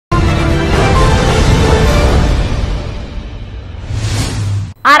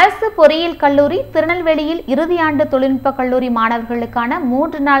பொறியியல் கல்லூரி திருநெல்வேலியில் இறுதி ஆண்டு தொழில்நுட்ப கல்லூரி மாணவர்களுக்கான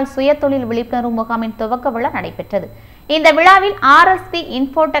 3 நாள் சுயதொழில் விழிப்புணர்வு முகாமின் துவக்க விழா நடைபெற்றது. இந்த விழாவில் ஆர்எஸ்பி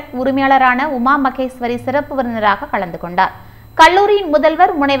இன்ஃபோடெக் உரிமையாளரான உமா மகேஸ்வரி சிறப்பு விருந்தினராக கலந்து கொண்டார். கல்லூரியின்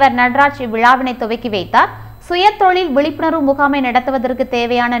முதல்வர் முனைவர் நடராஜ் இவ்விழாவினை துவக்கி வைத்தார். சுயதொழில் விழிப்புணர்வு முகாமை நடத்துவதற்கு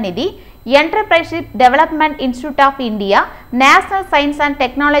தேவையான நிதி என்டர்பிரைஸ்ஷிப் development institute of India, national science and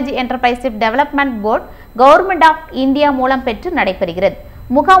technology என்டர்பிரைஸ்ஷிப் development board, government of India மூலம் பெற்று நடைபெறுகிறது.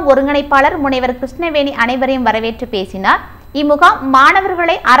 முகாம் ஒருங்கிணைப்பாளர் முனைவர் கிருஷ்ணவேணி அனைவரையும் வரவேற்று பேசினார். இம்முகாம்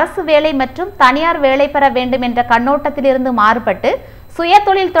மாணவர்களை அரசு வேலை மற்றும் தனியார் வேலை பெற வேண்டும் என்ற கண்ணோட்டத்திலிருந்து மாறுபட்டு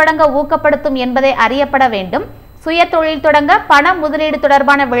சுயதொழில் தொடங்க ஊக்கப்படுத்தும் என்பதை அறியப்பட வேண்டும். சுயதொழில் தொடங்க பண முதலீடு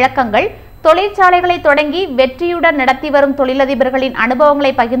தொடர்பான விளக்கங்கள், தொழிற்சாலைகளை தொடங்கி வெற்றியுடன் நடத்தி வரும் தொழிலதிபர்களின்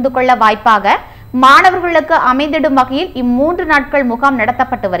அனுபவங்களை பகிர்ந்து கொள்ள வாய்ப்பாக மாணவர்களுக்கு அமைந்திடும் வகையில் இம்3 நாட்கள் முகாம்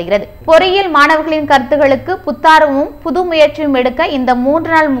நடத்தப்பட்டு வருகிறது. பொறியியல் மாணவர்களின் கருத்துகளுக்கு புத்தார்வமும் புது முயற்சியும் எடுக்க இந்த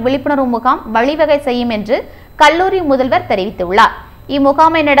 3 நாள் விழிப்புணர்வு முகாம் வழிவகை செய்யும் என்று கல்லூரி முதல்வர் தெரிவித்துள்ளார்.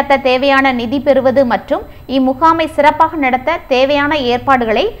 இம்முகாமை நடத்த தேவையான நிதி பெறுவது மற்றும் இம்முகாமை சிறப்பாக நடத்த தேவையான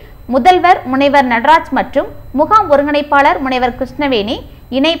ஏற்பாடுகளை முதல்வர் முனைவர் நடராஜ் மற்றும் முகாம் ஒருங்கிணைப்பாளர் முனைவர் கிருஷ்ணவேணி,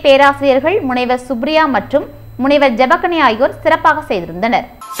 இணை பேராசிரியர்கள் முனைவர் சுப்ரியா மற்றும் முனைவர் ஜெபக்கனி ஆகியோர் சிறப்பாக செய்திருந்தனர்.